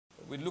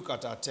we look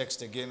at our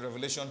text again,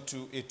 Revelation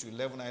 2, 8 to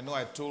 11. I know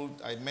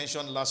I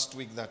mentioned last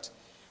week that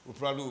we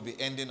probably will be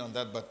ending on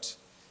that, but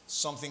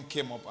something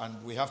came up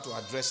and we have to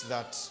address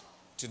that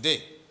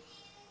today.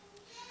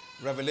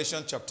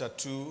 Revelation chapter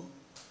 2,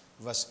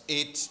 verse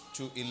 8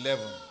 to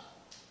 11.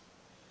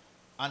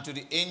 And to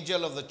the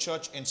angel of the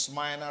church in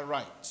Smyrna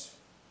write,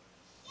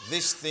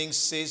 this thing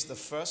says the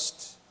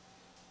first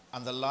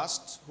and the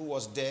last, who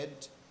was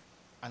dead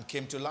and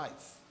came to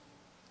life.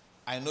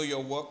 I know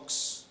your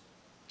works,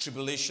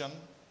 tribulation,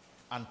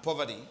 and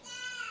poverty,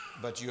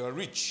 but you are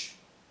rich.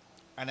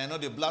 And I know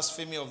the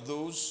blasphemy of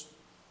those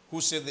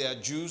who say they are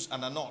Jews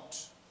and are not,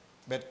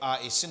 but are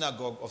a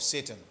synagogue of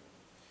Satan.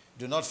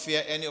 Do not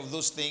fear any of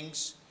those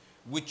things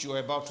which you are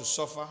about to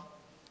suffer.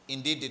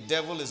 Indeed, the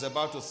devil is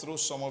about to throw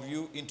some of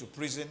you into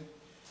prison,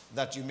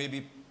 that you may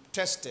be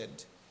tested,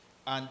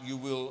 and you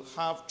will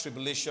have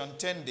tribulation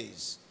 10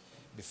 days.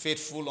 Be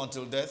faithful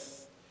until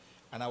death,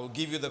 and I will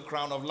give you the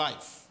crown of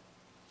life.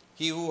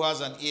 He who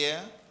has an ear,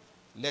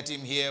 let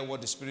him hear what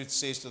the Spirit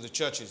says to the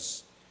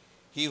churches.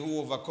 He who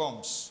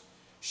overcomes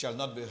shall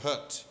not be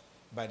hurt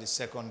by the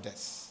second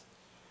death.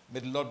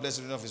 May the Lord bless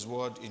the reading of his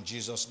word in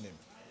Jesus' name.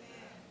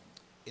 Amen.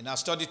 In our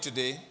study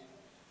today,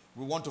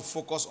 we want to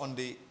focus on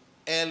the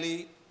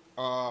early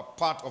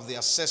part of the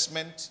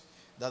assessment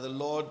that the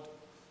Lord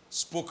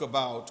spoke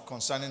about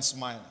concerning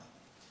Smyrna.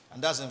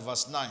 And that's in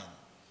verse 9,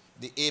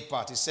 the A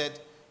part. He said,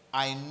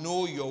 I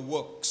know your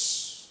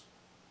works.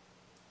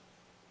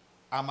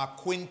 I'm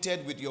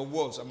acquainted with your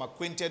works. I'm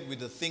acquainted with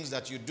the things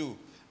that you do.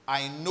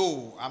 I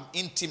know, I'm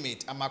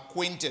intimate, I'm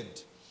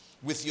acquainted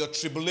with your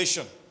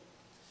tribulation,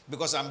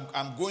 because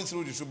I'm going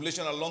through the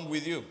tribulation along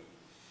with you.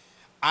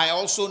 I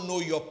also know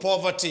your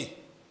poverty,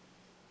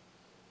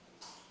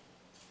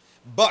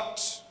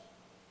 but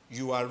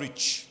you are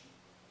rich.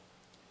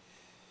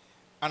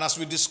 And as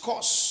we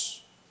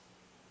discuss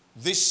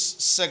this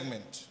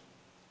segment,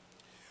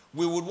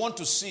 we would want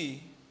to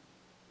see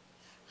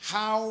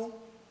how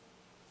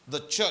the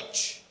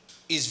church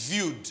is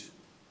viewed.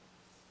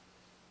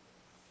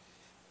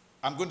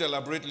 I'm going to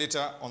elaborate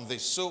later on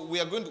this. So we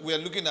are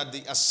looking at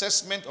the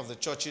assessment of the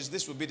churches.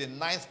 This will be the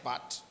 9th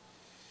part.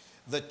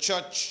 The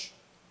church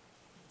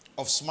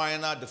of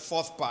Smyrna, the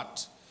 4th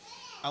part.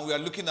 And we are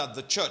looking at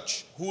the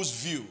church, whose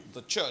view.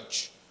 The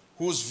church,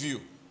 whose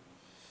view.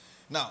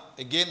 Now,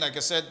 again, like I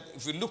said,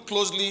 if we look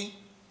closely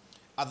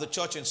at the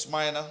church in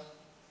Smyrna,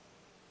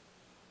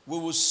 we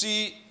will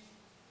see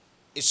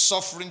a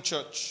suffering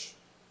church.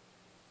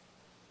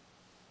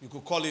 You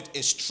could call it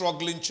a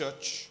struggling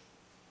church,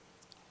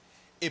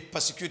 a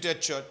persecuted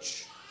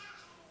church,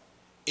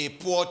 a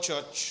poor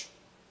church,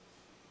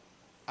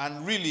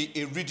 and really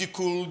a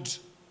ridiculed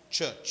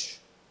church.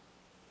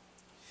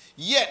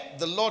 Yet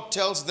the Lord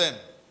tells them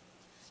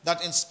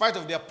that in spite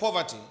of their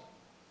poverty,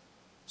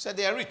 said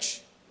they are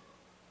rich.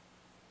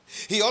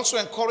 He also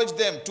encouraged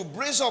them to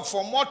brace up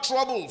for more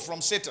trouble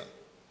from Satan.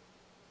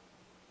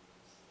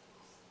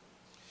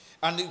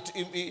 And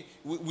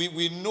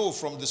we know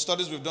from the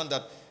studies we've done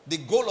that the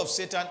goal of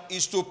Satan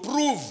is to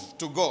prove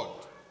to God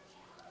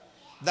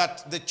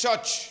that the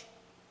church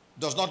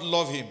does not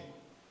love him.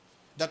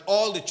 That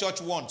all the church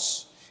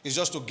wants is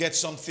just to get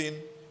something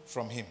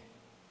from him.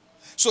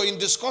 So in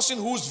discussing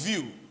whose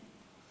view,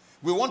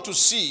 we want to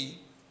see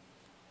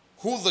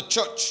who the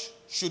church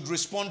should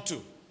respond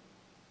to.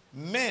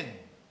 Men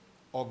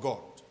or God.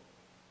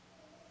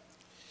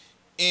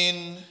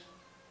 In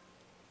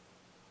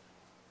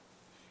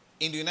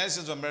the United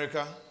States of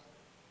America,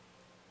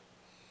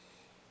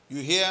 you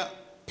hear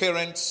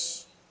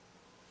parents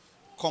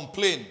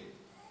complain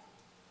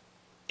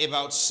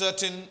about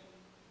certain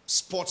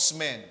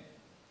sportsmen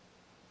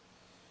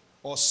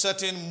or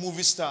certain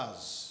movie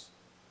stars,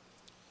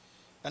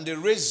 and they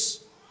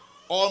raise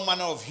all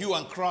manner of hue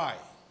and cry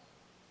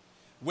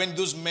when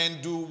those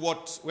men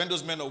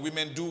or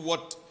women do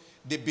what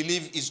they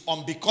believe is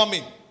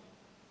unbecoming.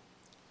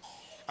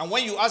 And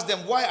when you ask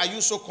them, why are you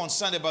so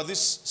concerned about these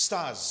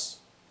stars?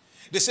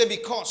 They say,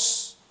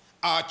 because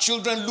our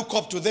children look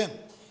up to them.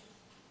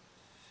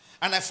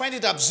 And I find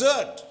it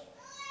absurd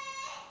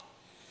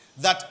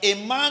that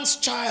a man's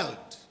child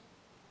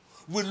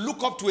will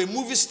look up to a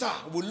movie star,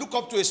 will look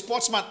up to a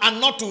sportsman, and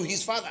not to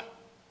his father,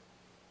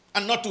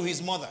 and not to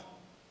his mother.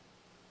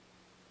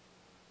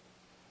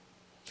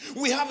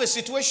 We have a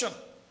situation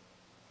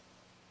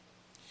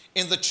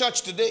in the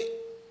church today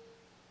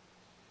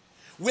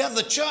where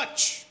the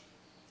church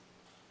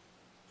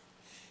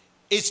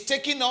is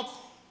taking up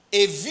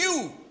a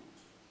view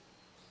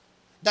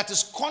that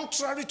is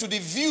contrary to the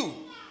view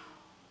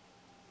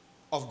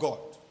of God.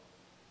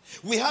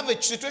 We have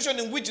a situation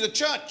in which the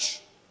church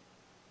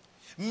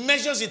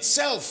measures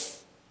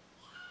itself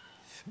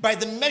by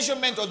the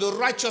measurement of the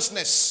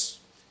righteousness,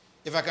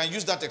 if I can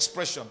use that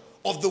expression,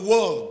 of the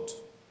world,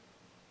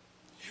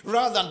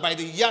 rather than by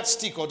the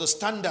yardstick or the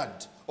standard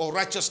or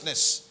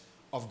righteousness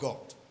of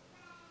God.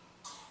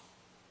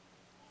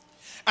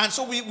 And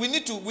so we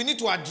need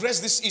to address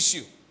this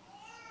issue,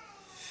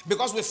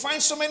 because we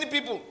find so many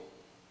people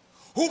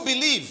who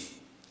believe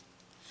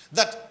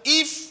that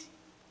if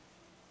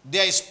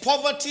there is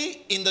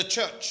poverty in the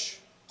church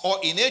or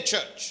in a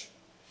church,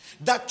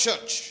 that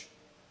church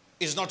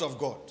is not of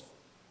God.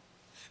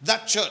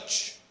 That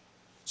church,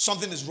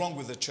 something is wrong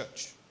with the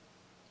church.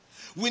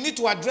 We need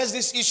to address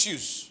these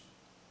issues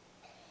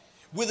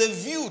with a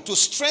view to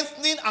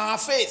strengthening our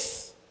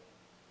faith.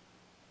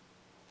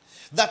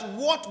 That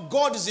what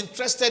God is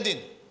interested in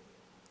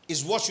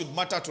is what should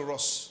matter to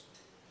us,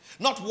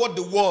 not what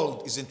the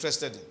world is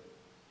interested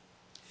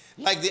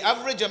in. Like the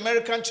average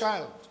American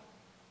child,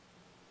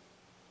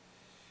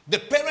 the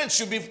parents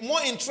should be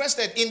more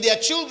interested in their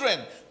children,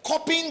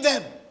 copying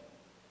them,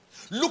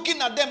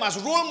 looking at them as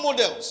role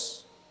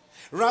models,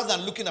 rather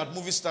than looking at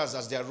movie stars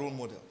as their role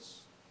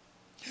models.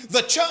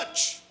 The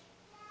church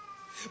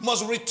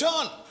must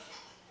return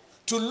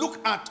to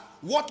look at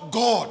what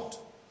God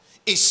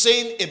is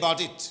saying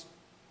about it,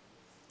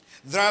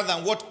 rather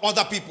than what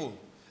other people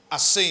are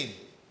saying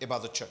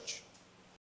about the church.